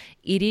not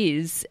it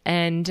is,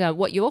 and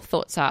what your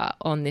thoughts are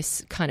on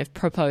this kind of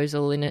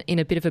proposal in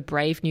a bit of a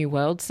Brave New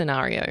World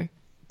scenario.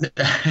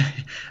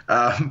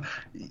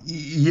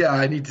 Yeah,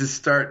 I need to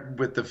start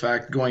with the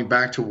fact, going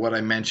back to what I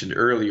mentioned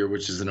earlier,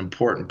 which is an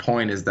important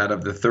point, is that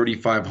of the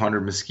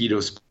 3,500 mosquito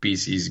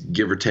species,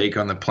 give or take,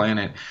 on the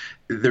planet,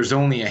 there's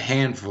only a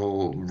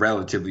handful,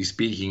 relatively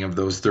speaking, of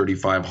those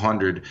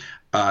 3,500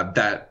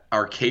 that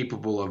are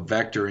capable of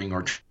vectoring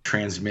or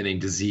transmitting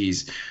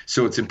disease.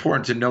 So it's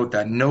important to note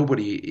that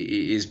nobody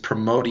is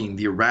promoting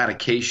the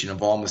eradication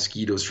of all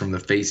mosquitoes from the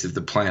face of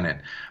the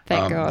planet.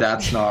 Thank God.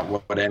 That's not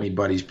what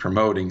anybody's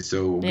promoting.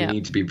 So we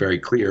need to be very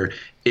clear.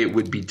 It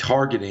would be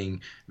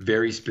targeting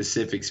very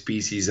specific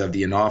species of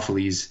the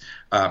Anopheles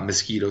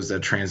mosquitoes that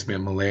transmit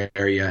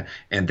malaria,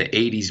 and the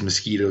Aedes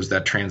mosquitoes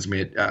that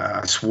transmit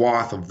a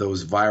swath of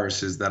those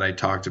viruses that I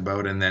talked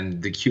about, and then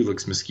the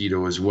Culex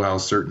mosquito as well,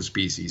 certain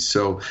species.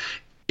 So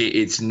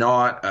it's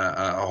not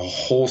a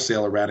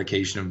wholesale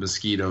eradication of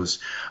mosquitoes.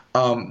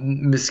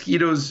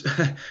 Mosquitoes,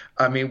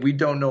 I mean, we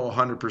don't know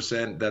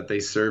 100% that they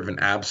serve an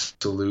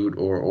absolute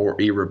or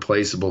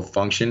irreplaceable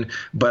function.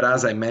 But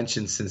as I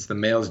mentioned, since the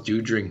males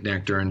do drink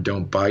nectar and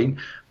don't bite,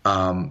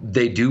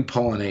 they do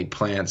pollinate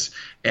plants.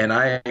 And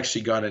I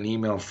actually got an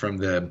email from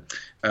the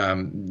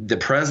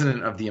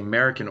president of the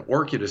American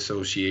Orchid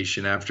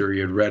Association after he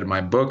had read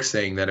my book,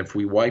 saying that if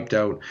we wiped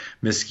out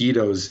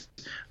mosquitoes,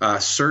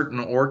 certain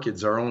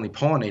orchids are only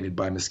pollinated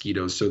by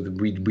mosquitoes, so that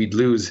we'd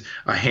lose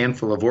a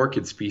handful of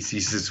orchid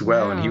species as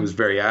well. Wow. And he was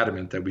very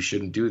adamant that we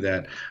shouldn't do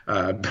that,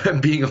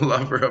 being a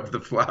lover of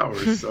the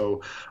flowers.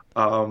 So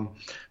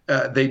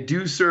they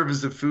do serve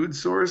as a food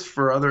source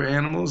for other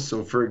animals.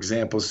 So, for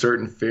example,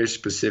 certain fish,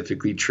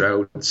 specifically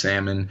trout,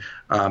 salmon,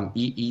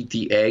 eat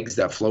the eggs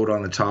that float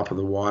on the top of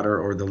the water,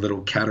 or the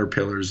little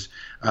caterpillars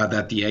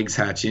that the eggs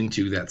hatch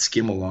into that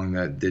skim along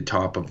the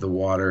top of the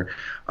water.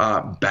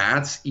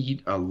 Bats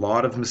eat a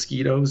lot of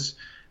mosquitoes.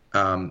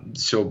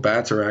 So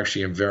bats are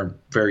actually a very,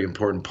 very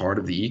important part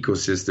of the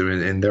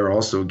ecosystem, and they're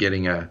also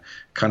getting a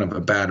kind of a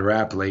bad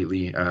rap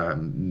lately,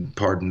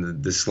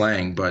 pardon the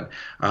slang, but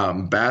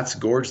bats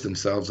gorge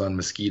themselves on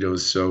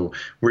mosquitoes. So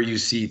where you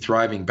see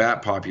thriving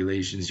bat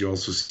populations, you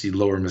also see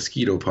lower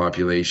mosquito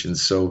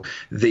populations. So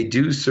they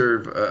do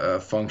serve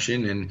a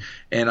function,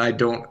 and I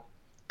don't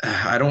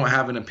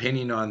have an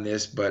opinion on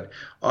this, but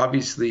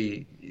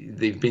obviously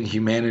they've been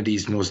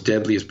humanity's most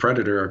deadliest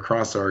predator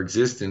across our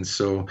existence,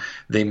 so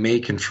they may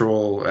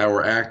control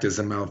or act as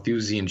a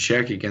Malthusian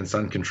check against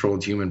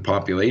uncontrolled human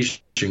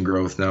population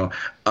growth. Now,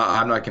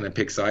 I'm not going to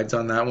pick sides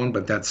on that one,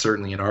 but that's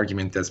certainly an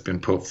argument that's been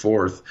put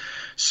forth.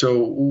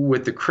 So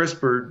with the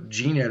CRISPR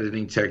gene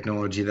editing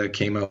technology that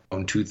came out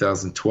in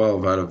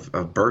 2012 out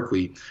of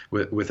Berkeley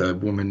with a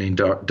woman named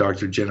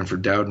Dr. Jennifer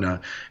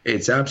Doudna,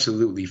 it's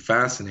absolutely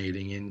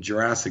fascinating. And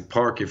Jurassic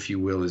Park, if you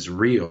will, is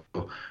real.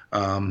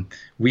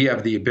 We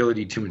have the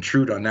ability to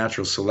intrude on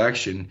natural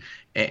selection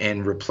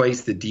and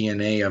replace the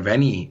DNA of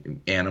any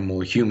animal,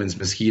 humans,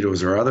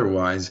 mosquitoes, or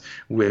otherwise,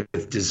 with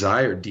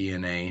desired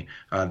DNA,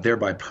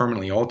 thereby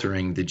permanently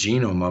altering the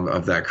genome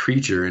of that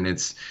creature. And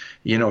it's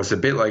a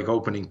bit like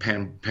opening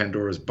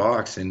Pandora's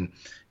box, and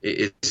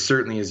it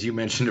certainly, as you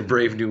mentioned, a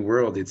brave new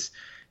world.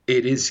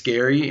 It is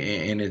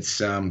scary, and it's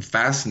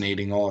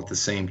fascinating all at the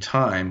same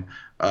time.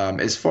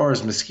 As far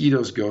as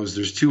mosquitoes goes,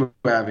 there's two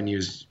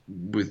avenues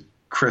with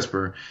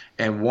CRISPR,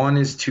 and one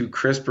is to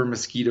CRISPR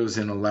mosquitoes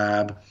in a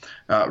lab,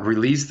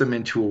 release them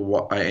into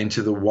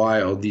the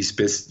wild,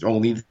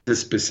 only the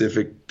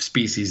specific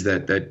species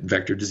that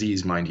vector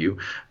disease, mind you,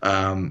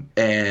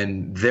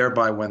 and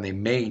thereby when they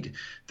mate,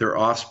 their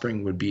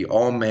offspring would be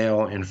all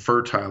male and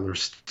fertile or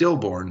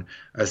stillborn,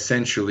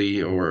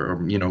 essentially, or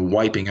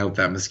wiping out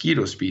that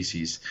mosquito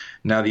species.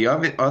 Now, the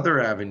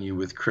other avenue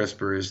with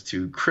CRISPR is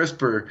to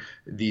CRISPR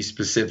these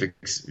specific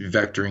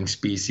vectoring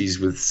species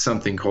with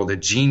something called a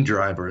gene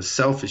driver, a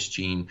selfish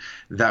gene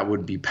that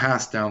would be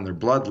passed down their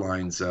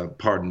bloodlines,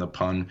 pardon the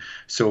pun.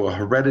 So a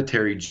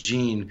hereditary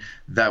gene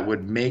that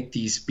would make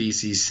these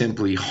species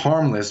simply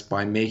harmless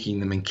by making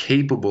them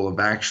incapable of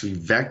actually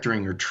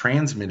vectoring or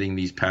transmitting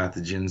these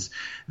pathogens,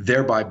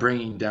 thereby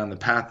bringing down the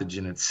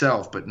pathogen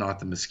itself, but not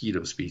the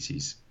mosquito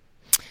species.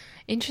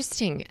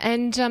 Interesting.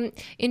 And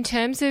in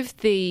terms of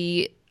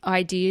the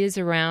ideas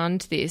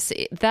around this,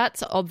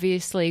 that's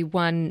obviously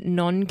one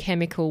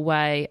non-chemical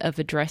way of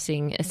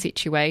addressing a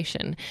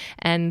situation.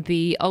 And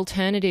the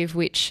alternative,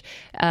 which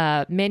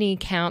many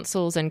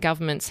councils and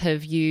governments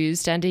have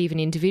used, and even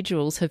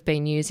individuals have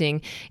been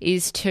using,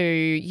 is to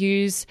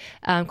use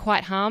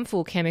quite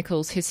harmful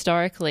chemicals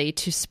historically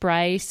to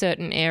spray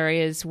certain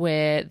areas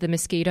where the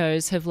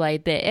mosquitoes have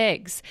laid their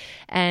eggs.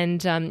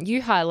 And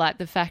you highlight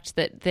the fact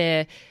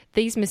that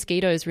these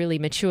mosquitoes really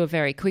mature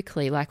very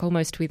quickly, like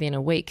almost within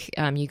a week.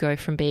 You go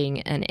from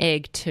being an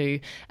egg to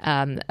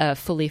a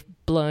fully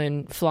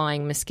blown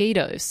flying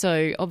mosquito.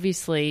 So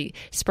obviously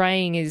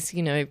spraying is,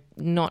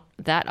 not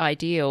that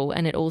ideal,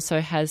 and it also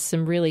has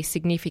some really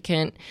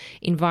significant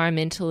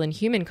environmental and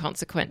human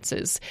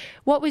consequences.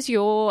 What was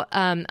your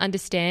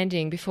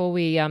understanding, before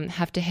we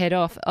have to head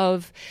off,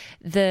 of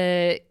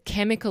the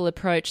chemical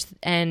approach?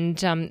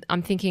 And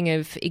I'm thinking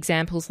of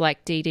examples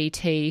like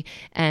DDT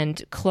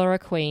and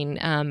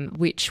chloroquine,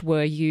 which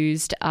were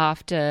used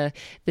after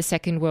the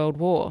Second World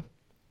War.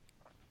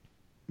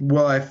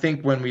 Well, I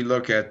think when we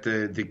look at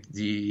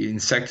the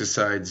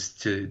insecticides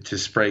to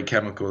spray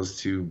chemicals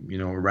to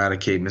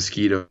eradicate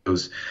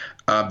mosquitoes,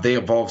 they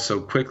evolve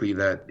so quickly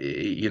that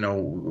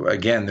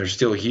again, they're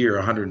still here,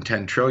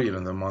 110 trillion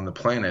of them on the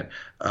planet.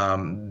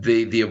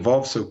 They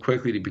evolve so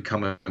quickly to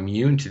become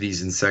immune to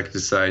these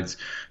insecticides.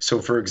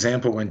 So, for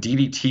example, when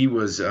DDT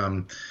was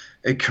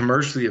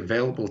commercially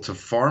available to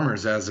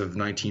farmers as of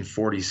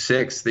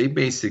 1946, they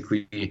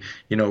basically,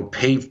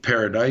 paved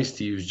paradise,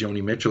 to use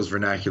Joni Mitchell's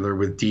vernacular,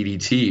 with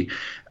DDT.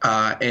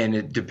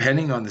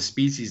 Depending on the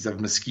species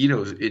of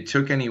mosquitoes, it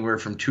took anywhere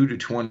from 2 to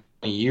 20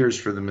 years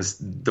for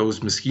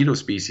those mosquito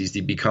species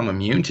to become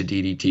immune to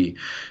DDT.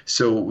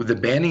 So the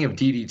banning of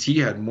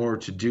DDT had more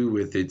to do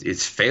with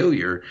its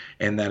failure,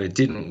 and that it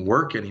didn't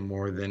work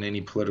anymore, than any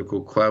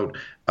political clout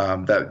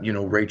that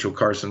Rachel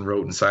Carson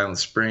wrote in Silent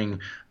Spring,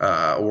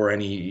 or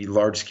any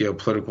large-scale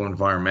political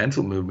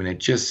environmental movement. It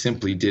just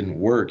simply didn't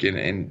work.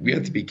 And we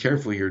have to be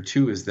careful here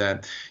too, is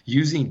that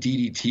using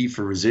DDT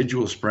for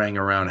residual spraying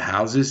around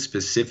houses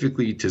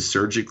specifically to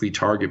surgically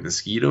target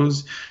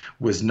mosquitoes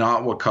was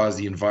not what caused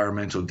the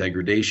environmental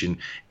degradation.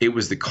 It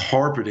was the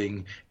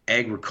carpeting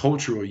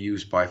agricultural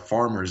use by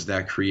farmers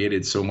that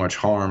created so much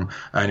harm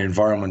and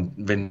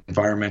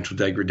environmental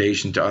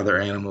degradation to other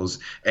animals,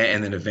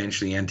 and then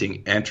eventually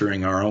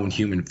entering our own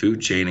human food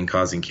chain and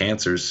causing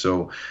cancers.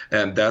 So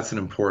that's an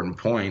important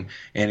point.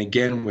 And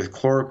again, with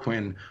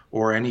chloroquine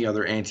or any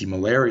other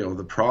anti-malarial,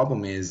 the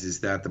problem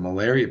is that the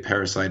malaria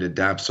parasite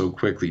adapts so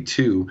quickly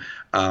too.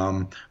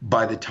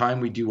 By the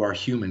time we do our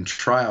human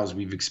trials,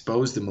 we've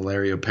exposed the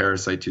malaria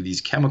parasite to these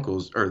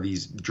chemicals or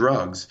these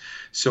drugs.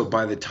 So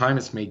by the time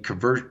it's made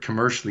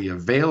commercially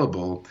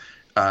available,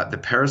 the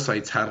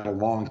parasites had a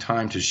long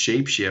time to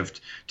shapeshift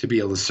to be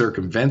able to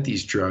circumvent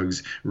these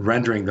drugs,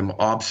 rendering them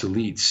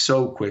obsolete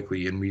so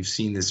quickly. And we've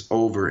seen this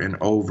over and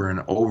over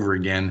and over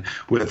again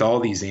with all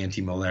these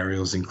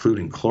anti-malarials,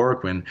 including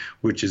chloroquine,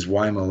 which is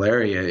why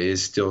malaria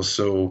is still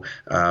so,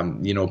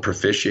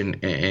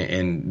 proficient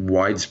and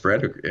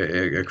widespread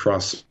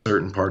across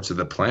certain parts of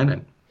the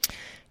planet.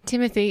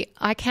 Timothy,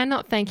 I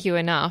cannot thank you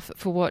enough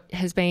for what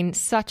has been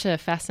such a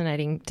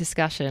fascinating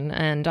discussion,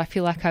 and I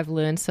feel like I've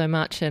learned so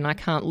much and I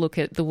can't look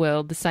at the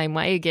world the same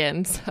way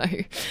again. So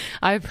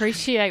I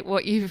appreciate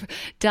what you've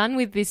done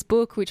with this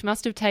book, which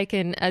must have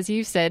taken, as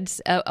you've said,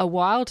 a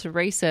while to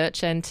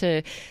research and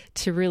to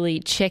really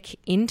check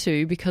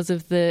into, because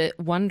of the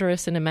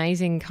wondrous and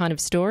amazing kind of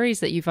stories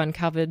that you've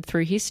uncovered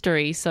through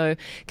history. So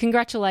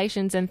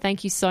congratulations, and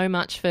thank you so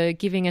much for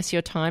giving us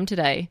your time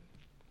today.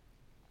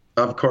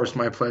 Of course,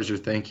 my pleasure.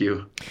 Thank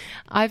you.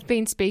 I've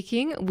been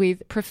speaking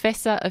with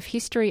Professor of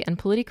History and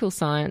Political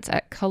Science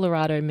at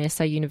Colorado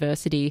Mesa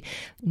University,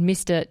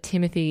 Mr.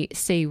 Timothy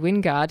C.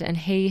 Winegard, and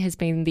he has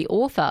been the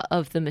author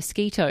of The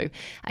Mosquito,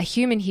 a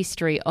human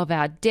history of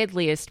our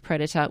deadliest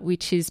predator,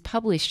 which is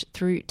published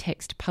through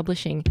Text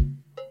Publishing.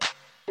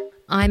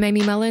 I'm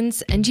Amy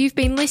Mullins, and you've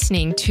been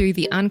listening to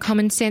the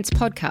Uncommon Sense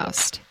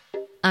podcast.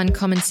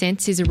 Uncommon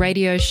Sense is a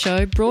radio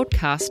show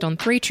broadcast on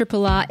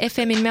 3RRR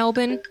FM in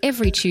Melbourne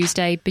every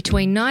Tuesday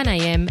between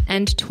 9am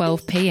and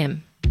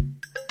 12pm.